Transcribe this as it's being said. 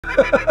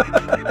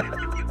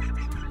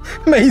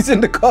Mate, he's in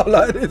the car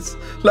like this,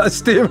 like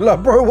steering,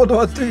 like, bro, what do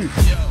I do?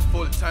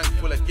 Full tank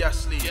full of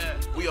gasoline.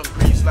 We on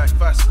grease like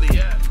Vaseline.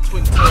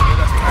 Twin turbo,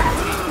 that's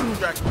tactic.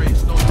 Drag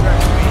race, no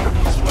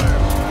drag me.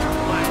 Swerve.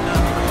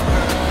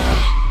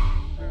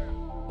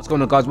 What's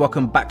going on, guys?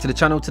 Welcome back to the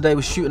channel. Today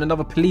we're shooting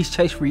another police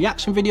chase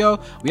reaction video.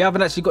 We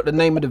haven't actually got the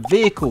name of the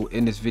vehicle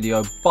in this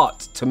video, but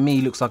to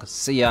me looks like a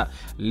Seat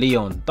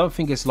Leon. Don't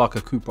think it's like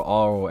a Cooper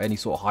R or any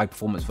sort of high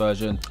performance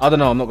version. I don't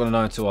know, I'm not gonna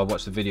know until I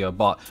watch the video,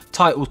 but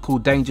title's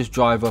called Dangerous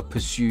Driver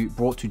Pursuit,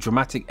 brought to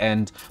dramatic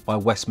end by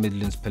West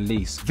Midlands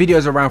Police.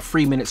 Video's around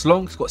 3 minutes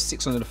long. It's got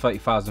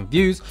 630,000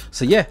 views.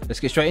 So yeah,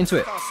 let's get straight into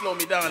it. Can't slow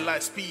me down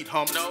like speed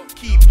humps. No.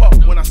 Keep up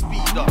when I speed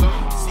up.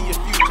 See your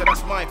future,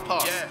 that's my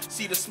path.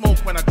 See the smoke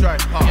when I drive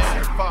past.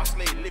 Fast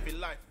lane, living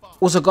life fast.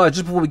 Also, guys,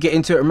 just before we get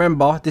into it,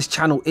 remember this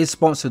channel is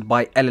sponsored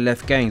by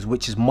LLF Games,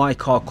 which is my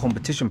car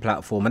competition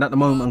platform, and at the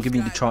moment I'm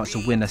giving you the chance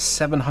to win a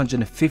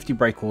 750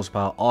 brake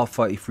horsepower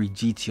R33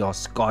 GTR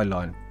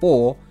Skyline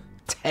for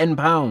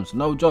 £10.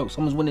 No joke,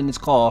 someone's winning this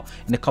car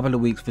in a couple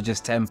of weeks for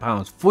just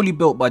 £10. Fully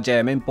built by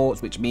JM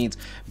Imports, which means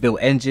built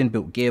engine,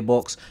 built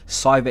gearbox,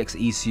 Cyvex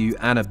ECU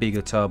and a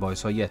bigger turbo.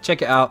 So yeah,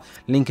 check it out,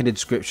 link in the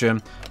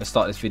description. Let's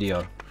start this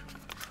video.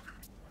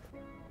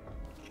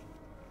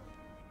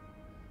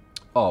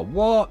 Oh,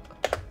 what?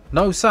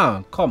 No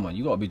sound? Come on,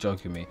 you gotta be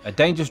joking me. A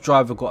dangerous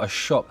driver got a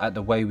shot at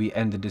the way we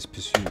ended this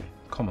pursuit.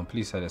 Come on,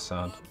 please say the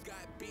sound.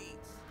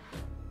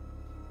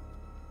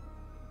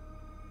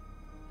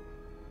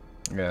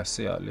 Yeah,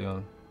 see that,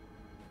 Leon.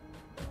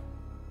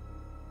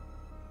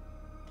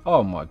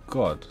 Oh my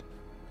god.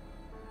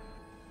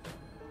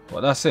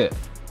 Well, that's it.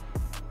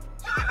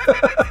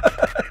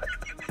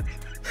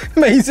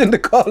 Mate, he's in the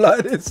car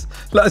like this,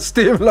 like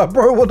steering, like,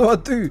 bro, what do I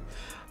do?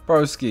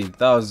 Broski,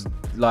 that was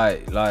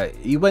like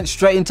he went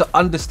straight into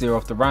understeer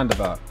off the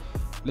roundabout.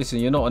 Listen,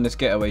 you're not on this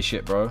getaway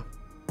shit, bro.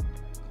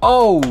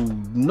 Oh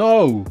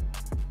no,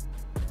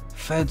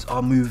 feds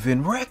are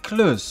moving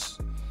reckless.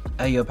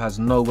 Ayub has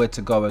nowhere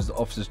to go as the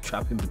officers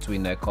trap him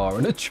between their car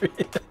and a tree.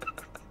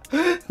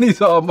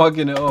 These are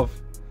mugging it off.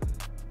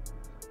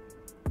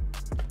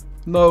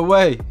 No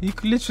way, he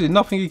could literally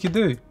nothing he could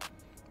do.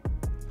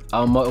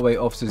 Our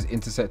motorway officers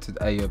intercepted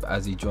Ayub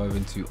as he drove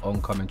into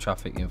oncoming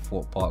traffic in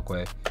Fort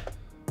Parkway.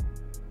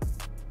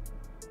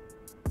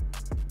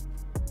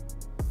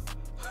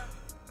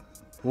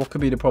 What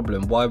could be the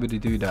problem? Why would he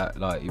do that?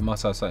 Like, he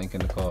must have something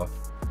in the car.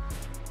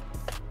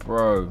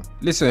 Bro.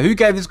 Listen, who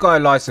gave this guy a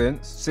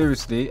license?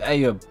 Seriously.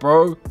 Ayub,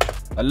 bro.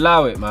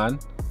 Allow it, man.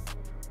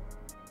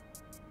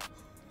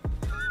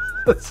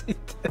 What's he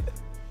doing?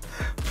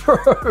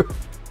 Bro.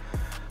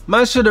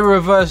 Man should have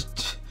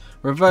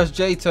reversed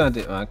J turned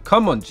it, man.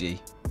 Come on, G.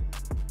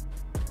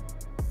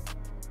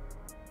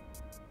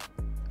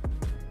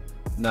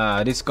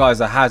 Nah, this guy's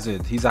a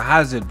hazard. He's a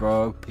hazard,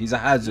 bro. He's a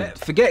hazard.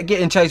 Forget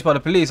getting chased by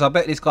the police. I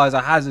bet this guy's a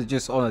hazard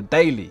just on a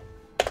daily.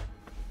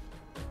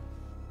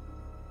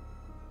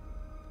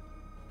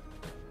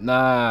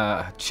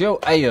 Nah, chill,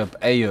 Ayub.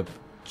 Ayub,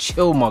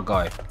 chill, my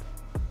guy.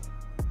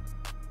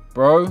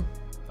 Bro,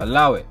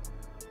 allow it.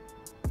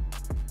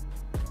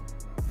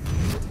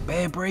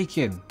 Bare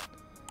braking.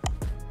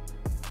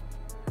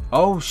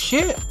 Oh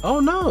shit. Oh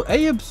no,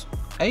 Ayub's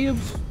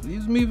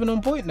he's moving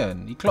on point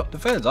then. He clocked the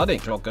feds. I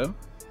didn't clock him.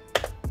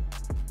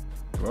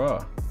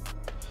 Bruh.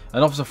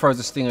 An officer throws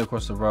a stinger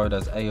across the road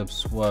as Ayub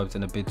swerves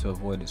in a bid to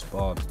avoid its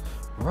barbs.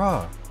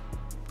 Bruh.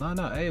 No,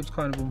 Ayub's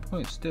kind of on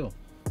point still.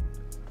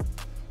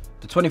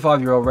 The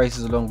 25-year-old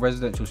races along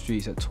residential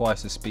streets at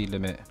twice the speed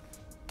limit.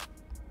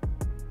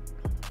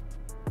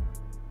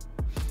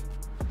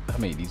 I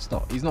mean, he's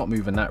not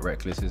moving that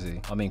reckless, is he?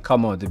 I mean,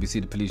 come on, did we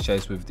see the police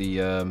chase with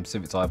the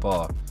Civic Type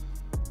R?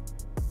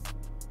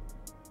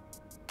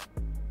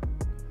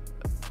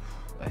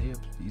 Ayub,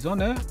 he's on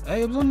there.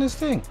 Ayub's on this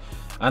thing.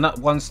 And at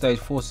one stage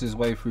forces his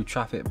way through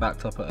traffic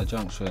backed up at a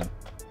junction.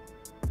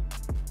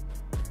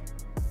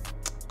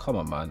 Come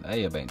on, man.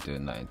 Ayub ain't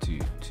doing nothing too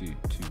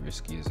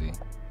risky, is he?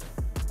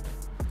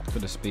 Look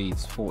at the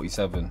speeds,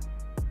 47.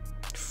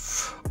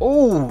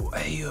 Oh,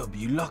 Ayub,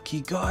 you lucky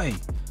guy.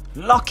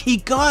 Lucky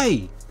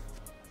guy.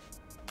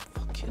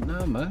 Fucking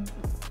hell, man.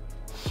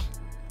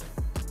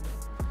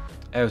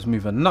 Ayub's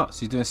moving nuts.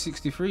 He's doing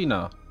 63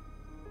 now.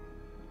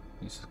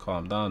 He needs to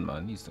calm down,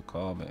 man. He needs to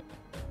calm it.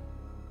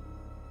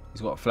 He's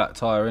got a flat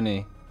tire, isn't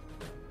he?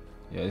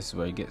 Yeah, this is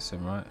where he gets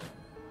him, right?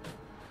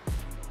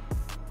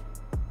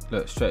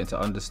 Look, straight into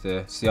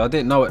understeer. See, I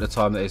didn't know at the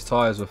time that his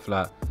tires were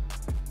flat.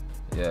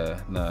 Yeah,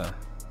 nah,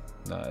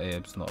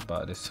 Ayub's not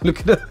about this.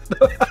 Look at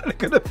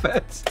the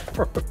feds,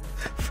 bro.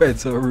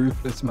 Feds are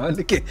ruthless, man.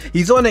 Look at,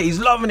 he's on it. He's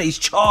loving it. He's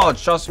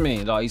charged. Trust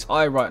me. Like, he's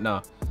high right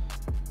now.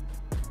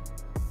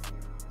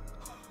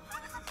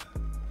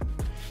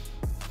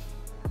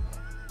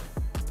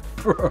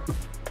 Bro.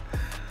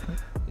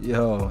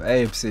 Yo,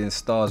 Ayub's seeing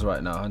stars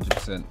right now,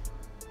 100%.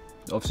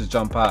 Officers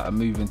jump out and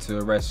move into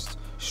arrest.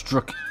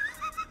 Struck.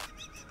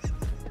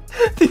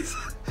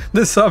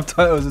 The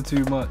subtitles are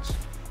too much.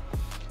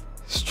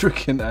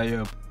 Stricken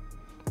Ayub.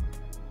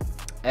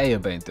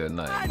 Ayub ain't doing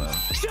nothing, man.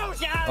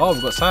 Oh,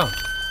 we've got sound.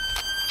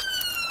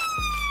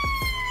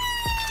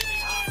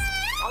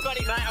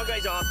 Ready, mate?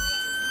 I'll go on.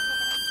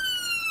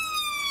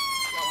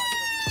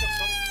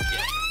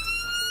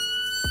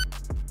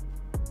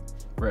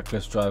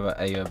 Reckless driver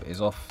Ayub is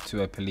off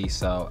to a police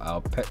cell.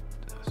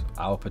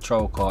 Our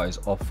patrol car is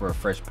off for a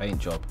fresh paint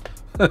job.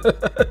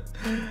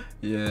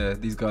 Yeah,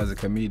 these guys are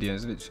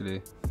comedians,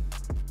 literally.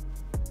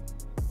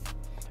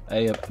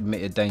 Ayub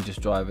admitted dangerous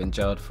driving,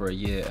 jailed for a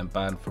year and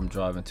banned from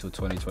driving till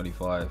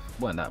 2025.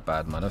 Wasn't that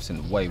bad, man. I've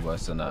seen way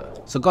worse than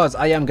that. So guys,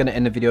 I am going to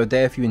end the video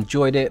there. If you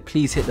enjoyed it,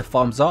 please hit the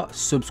thumbs up,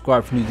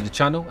 subscribe if you're new to the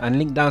channel, and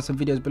link down some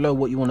videos below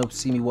what you want to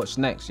see me watch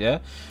next, yeah?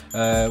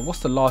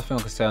 What's the last thing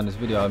I can say on this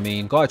video? I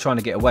mean, guy trying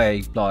to get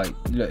away, like,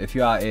 look, if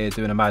you're out here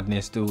doing a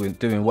madness,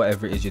 doing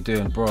whatever it is you're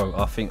doing, bro,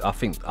 I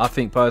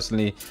think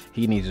personally,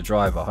 he needs a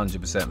driver,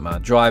 100%,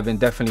 man. Driving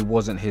definitely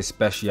wasn't his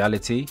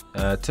speciality.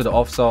 To the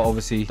officer,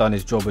 obviously, done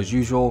his job as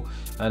usual.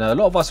 And a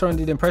lot of us are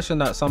under the impression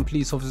that some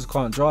police officers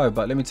can't drive,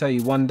 but let me tell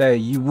you, one day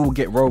you will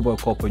get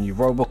Robocop, and you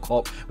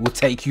Robocop will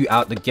take you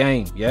out the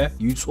game. Yeah,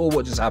 you saw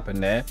what just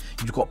happened there.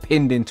 You got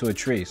pinned into a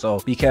tree, so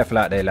be careful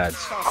out there,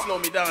 lads. Can't slow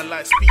me down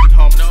like speed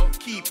hump. No.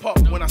 Keep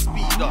up when I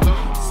speed up.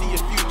 See your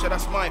future,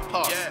 that's my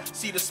path. Yeah.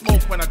 See the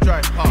smoke when I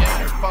drive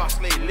past.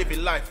 Fast lane,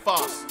 living life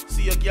fast.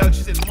 See a girl,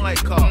 she's in my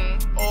car.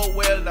 Oh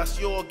well, that's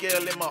your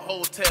girl in my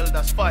hotel,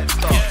 that's 5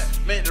 stars.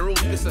 Make the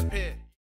rules disappear.